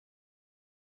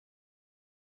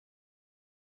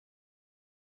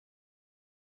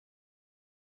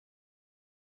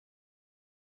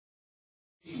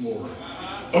War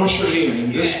ushered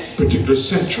in this particular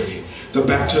century the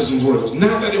baptism of the Holy Ghost.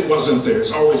 Not that it wasn't there,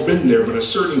 it's always been there, but at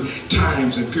certain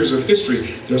times and periods of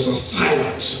history there's a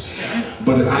silence.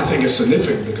 But I think it's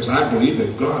significant because I believe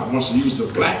that God wants to use the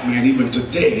black man even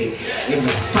today in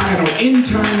the final end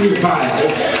time revival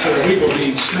so that we will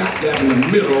be smack dab in the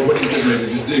middle of what he's getting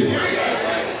ready to do.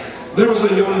 There was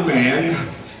a young man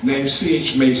named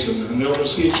C.H. Mason, an elder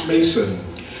C.H. Mason,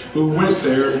 who went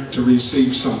there to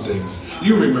receive something.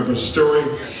 You remember the story.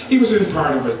 He was in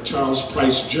part of a Charles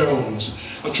Price Jones,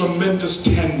 a tremendous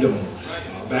tandem.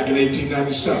 Back in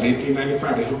 1897,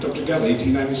 1895, they hooked up together.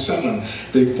 1897,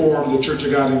 they formed the Church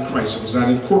of God in Christ. It was not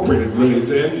incorporated really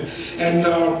then.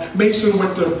 And Mason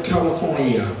went to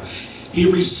California.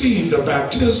 He received the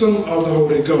baptism of the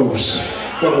Holy Ghost.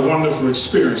 What a wonderful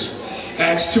experience.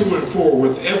 Acts 2 and 4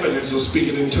 with evidence of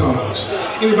speaking in tongues.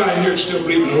 Anybody here still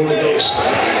believe in the Holy Ghost?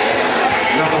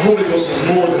 Now the Holy Ghost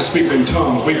is more than speaking in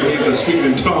tongues. We believe that speaking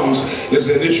in tongues is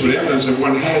the initial evidence that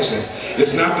one has it.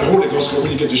 It's not the Holy Ghost, but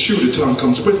when you get to shoot, the tongue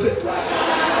comes with it.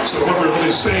 So what we're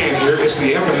really saying here is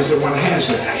the evidence that one has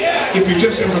it. If you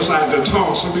just emphasize the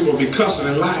tongue, some people will be cussing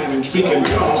and lying and speaking in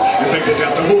tongues and think they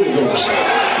got the Holy Ghost.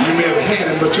 You may have had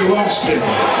him, but you lost him.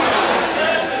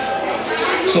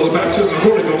 So the baptism of the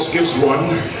Holy Ghost gives one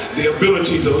the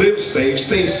ability to live saved,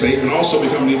 stay saved, and also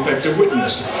become an effective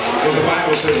witness. Because the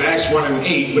Bible says, Acts 1 and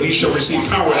 8, but he shall receive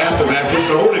power after that, with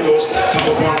the Holy Ghost come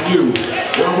upon you.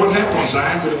 Well, what happens,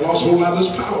 Zion? We lost a whole lot of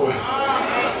this power.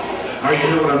 Are you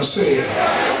hearing what I'm saying?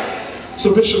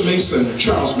 So Bishop Mason,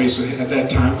 Charles Mason, at that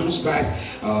time, goes back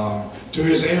to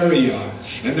his area.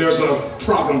 And there's a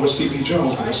problem with C.P.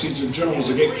 Jones, because C.P. Jones,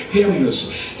 again,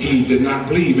 hymnist, he did not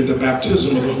believe in the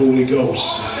baptism of the Holy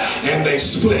Ghost. And they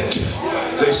split.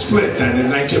 They split. And in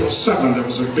 1907, there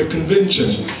was a big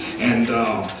convention. And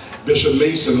Bishop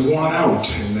Mason won out.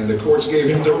 And then the courts gave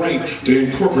him the right to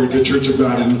incorporate the Church of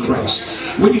God in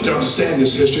Christ. We need to understand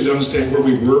this history, to understand where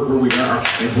we were, where we are,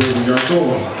 and where we are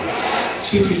going.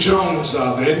 C.P. Jones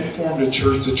then formed a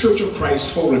church, the Church of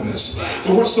Christ Holiness.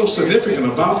 But what's so significant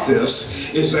about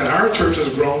this is that our church has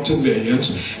grown to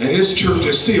millions, and his church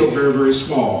is still very, very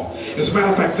small. As a matter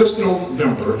of fact, this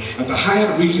November, at the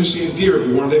Hyatt Regency in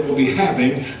Dearborn, they will be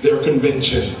having their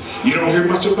convention. You don't hear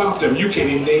much about them. You can't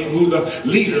even name who the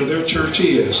leader of their church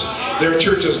is. Their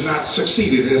church has not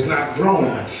succeeded, has not grown.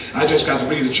 I just got to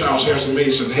believe that Charles Harrison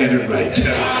Mason had it right.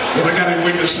 And I got any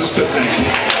witnesses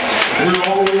tonight. We're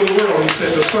all over the world. He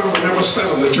said the Son would never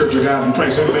settle the Church of God in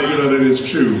Christ. Everybody, you know that is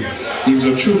true. He was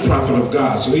a true prophet of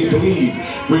God. So he believed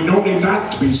we don't need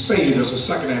not to be saved as a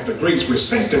second act of grace. We're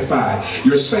sanctified.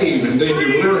 You're saved, and then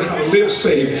you learn how to live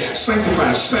saved,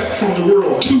 sanctified, set from the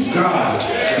world to God.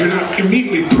 You're not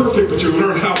immediately perfect, but you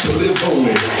learn how to live holy.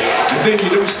 And then you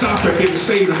don't stop at being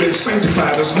saved and being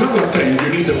sanctified. There's another thing. You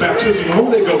need the baptism of the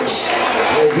Holy Ghost.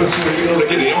 Oh, bless you, you know, to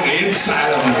get it on the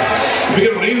inside of you. If you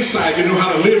get on the inside, you know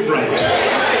how to live right.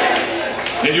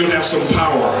 And you'll have some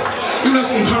power. You'll have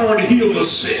some power to heal the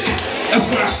sick. That's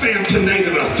why I stand tonight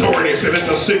in authority and say, let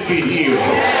the sick be healed.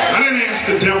 I didn't ask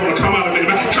the devil to come out of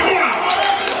anybody. Come on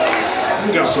out!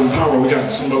 We got some power. We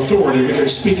got some authority. We can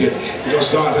speak it because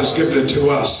God has given it to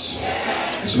us.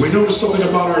 And so we noticed something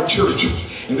about our church.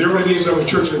 In the early days of our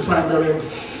church, we primarily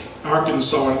in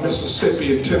Arkansas and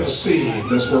Mississippi and Tennessee.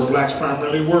 That's where blacks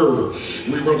primarily were.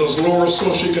 We were this lower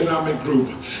socioeconomic group.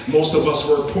 Most of us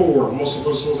were poor. Most of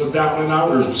us were the down and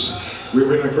outers. We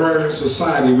were in agrarian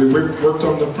society. We worked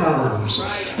on the farms,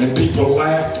 and people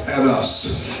laughed at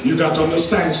us. You got to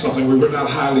understand something. We were not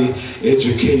highly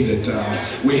educated.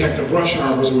 We had to brush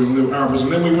arbors,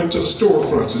 and then we went to the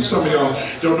storefronts. And some of y'all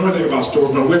don't know anything about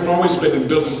storefronts. We've always been in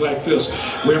buildings like this.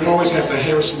 We've always had the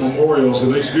Harrison Memorials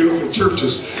and these beautiful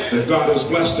churches that God has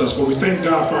blessed us. But we thank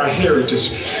God for our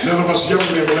heritage. None of us young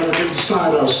men will ever get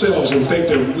beside ourselves and think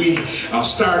that we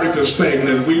started this thing and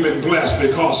that we've been blessed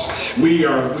because we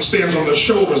stand on the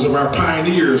shoulders of our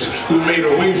pioneers who made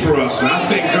a way for us. And I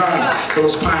thank God for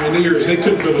those pioneers. They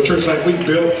couldn't build a church like we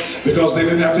built because they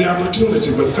didn't have the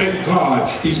opportunity. But thank God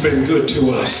he's been good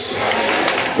to us.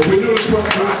 But we notice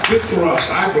what God did for us.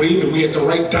 I believe that we had the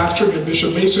right doctrine, and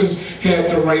Bishop Mason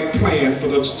had the right plan for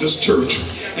this church.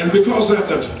 And because of that,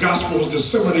 the gospel was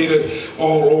disseminated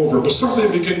all over. But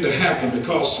something began to happen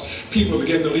because people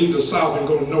began to leave the South and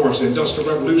go north. The Industrial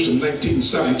Revolution,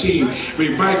 1917,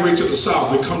 we migrate to the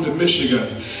South. We come to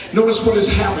Michigan. Notice what has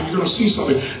happened. You're going to see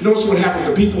something. Notice what happened.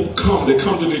 The people come. They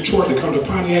come to Detroit. They come to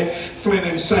Pontiac, Flint,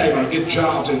 and Saginaw, get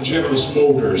jobs in General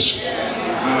Motors.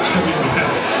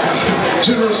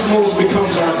 Generous Moses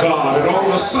becomes our God, and all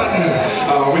of a sudden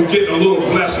we're getting a little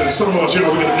blessing. Some of us, we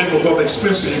get a nickel above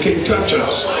expensive. You can't touch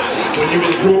us. When you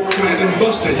was broke, flat, and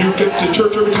busted, you get to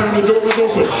church every time the door was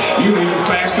open. You even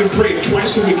fast and pray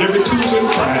twice a week, every Tuesday and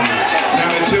Friday. Now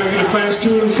they tell you to fast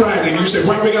Tuesday and Friday. You say,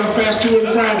 why we got to fast Tuesday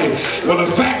and Friday? Well,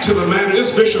 the fact of the matter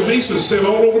is, Bishop Mason said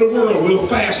all over the world, we'll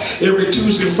fast every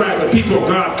Tuesday and Friday. The people of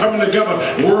God coming together,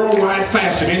 worldwide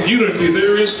fasting. In unity,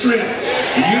 there is strength.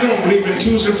 You don't believe in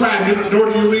Tuesday and Friday,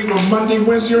 nor do you believe on Monday,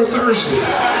 Wednesday, or Thursday.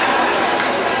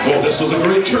 Oh, this was a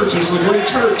great church. This was a great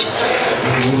church.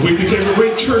 We became a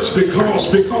great church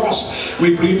because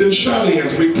we believed in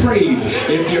shut-ins. We prayed.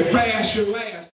 If you fast, you last.